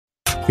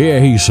Yeah,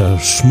 he's a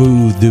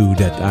smooth dude,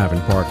 that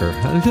Ivan Parker.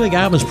 I feel like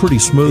Ivan's pretty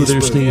smooth there,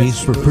 Steve.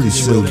 He's a pretty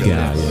smooth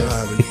guy.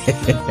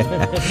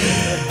 Yeah.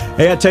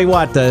 Hey, I tell you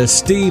what,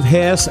 Steve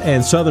Hess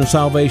and Southern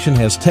Salvation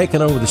has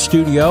taken over the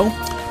studio.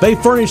 They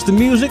furnish the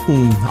music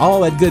and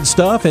all that good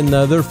stuff, and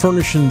they're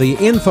furnishing the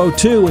info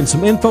too. And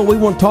some info we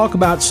want to talk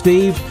about,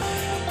 Steve.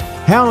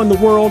 How in the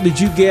world did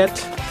you get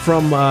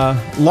from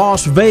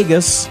Las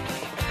Vegas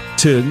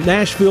to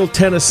Nashville,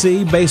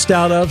 Tennessee, based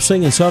out of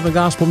singing Southern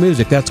gospel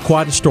music? That's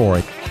quite a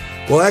story.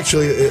 Well,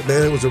 actually,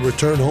 it was a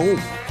return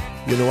home.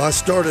 You know, I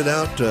started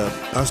out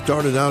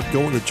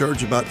going to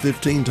church about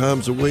 15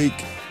 times a week.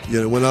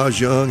 You know, when I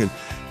was young, and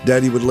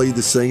Daddy would lead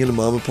the singing, and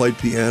Mama played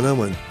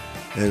piano,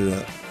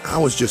 and I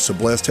was just so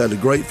blessed. Had a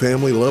great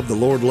family, loved the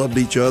Lord, loved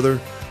each other.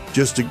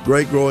 Just a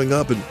great growing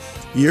up. And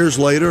years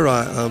later,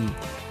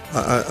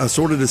 I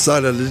sort of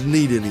decided I didn't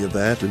need any of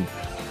that, and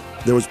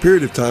there was a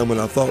period of time when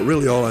I thought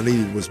really all I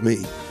needed was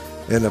me.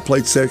 And I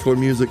played secular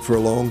music for a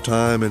long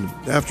time, and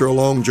after a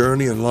long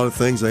journey and a lot of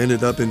things, I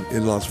ended up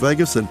in Las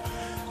Vegas and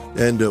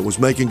was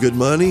making good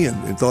money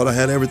and thought I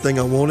had everything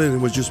I wanted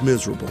and was just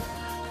miserable.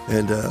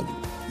 And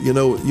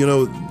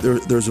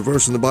there's a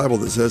verse in the Bible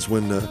that says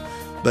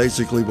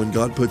basically when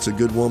God puts a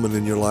good woman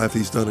in your life,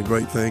 He's done a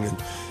great thing.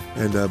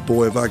 And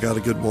boy, have I got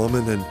a good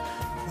woman. And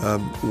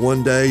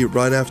one day,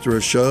 right after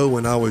a show,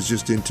 when I was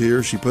just in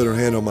tears, she put her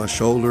hand on my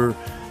shoulder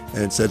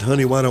and said,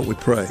 "Honey, why don't we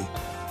pray?"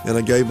 And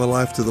I gave my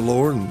life to the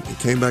Lord and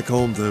came back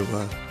home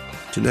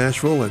to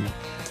Nashville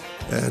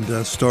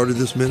and started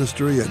this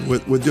ministry, and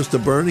with just a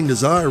burning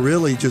desire,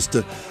 really, just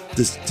to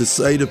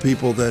say to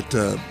people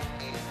that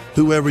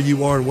whoever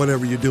you are and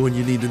whatever you're doing,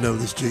 you need to know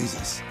this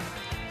Jesus.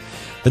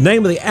 The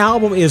name of the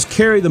album is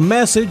Carry the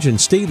Message, and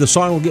Steve, the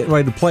song we're getting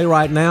ready to play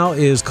right now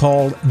is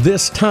called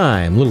This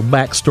Time. A little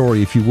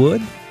backstory, if you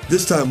would.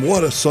 This Time,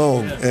 what a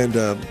song. And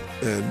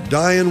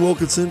Diane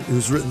Wilkinson,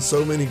 who's written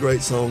so many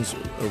great songs,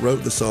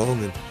 wrote the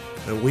song, and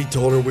we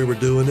told her we were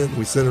doing it, and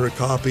we sent her a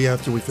copy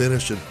after we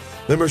finished. And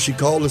remember, she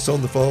called us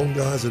on the phone,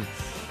 guys,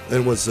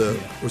 and was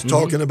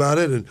talking about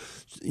it. And,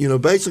 you know,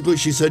 basically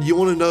she said, "You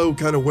want to know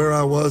kind of where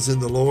I was in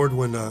the Lord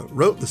when I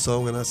wrote the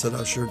song?" And I said,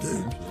 "I sure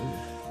do."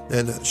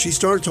 And she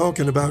started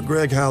talking about,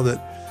 Greg, how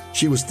that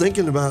she was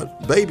thinking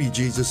about baby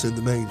Jesus in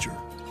the manger.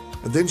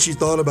 And then she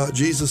thought about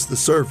Jesus the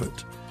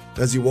servant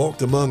as He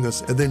walked among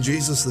us, and then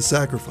Jesus the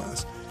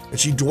sacrifice. And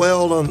she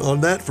dwelled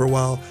on that for a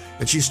while,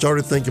 and she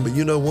started thinking, but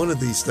you know, one of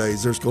these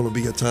days there's going to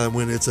be a time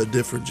when it's a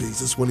different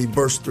Jesus, when He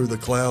bursts through the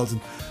clouds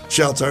and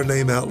shouts our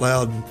name out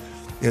loud.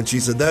 And she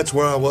said, that's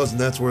where I was, and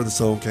that's where the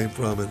song came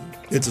from. And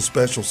it's a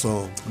special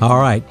song. All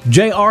right.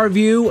 J.R.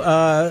 View,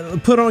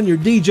 put on your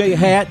DJ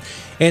hat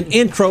and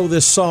intro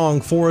this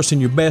song for us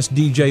in your best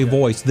DJ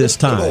voice this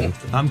time.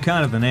 I'm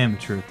kind of an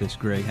amateur at this,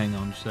 Greg. Hang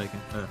on a second.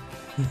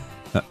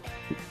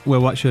 Well,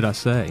 what should I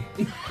say?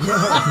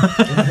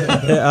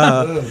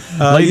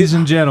 Ladies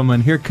and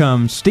gentlemen, here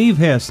comes Steve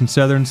Hess and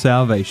Southern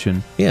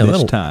Salvation. Yeah,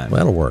 this time.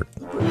 That'll work.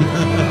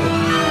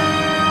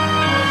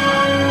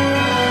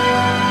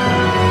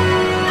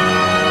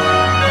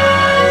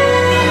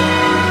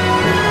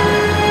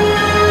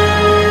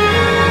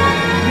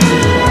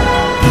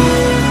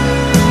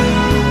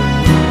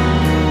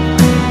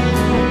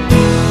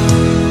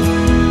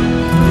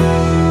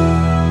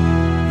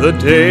 The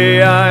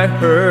day I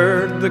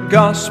heard the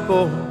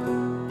gospel,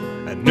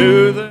 I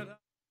knew that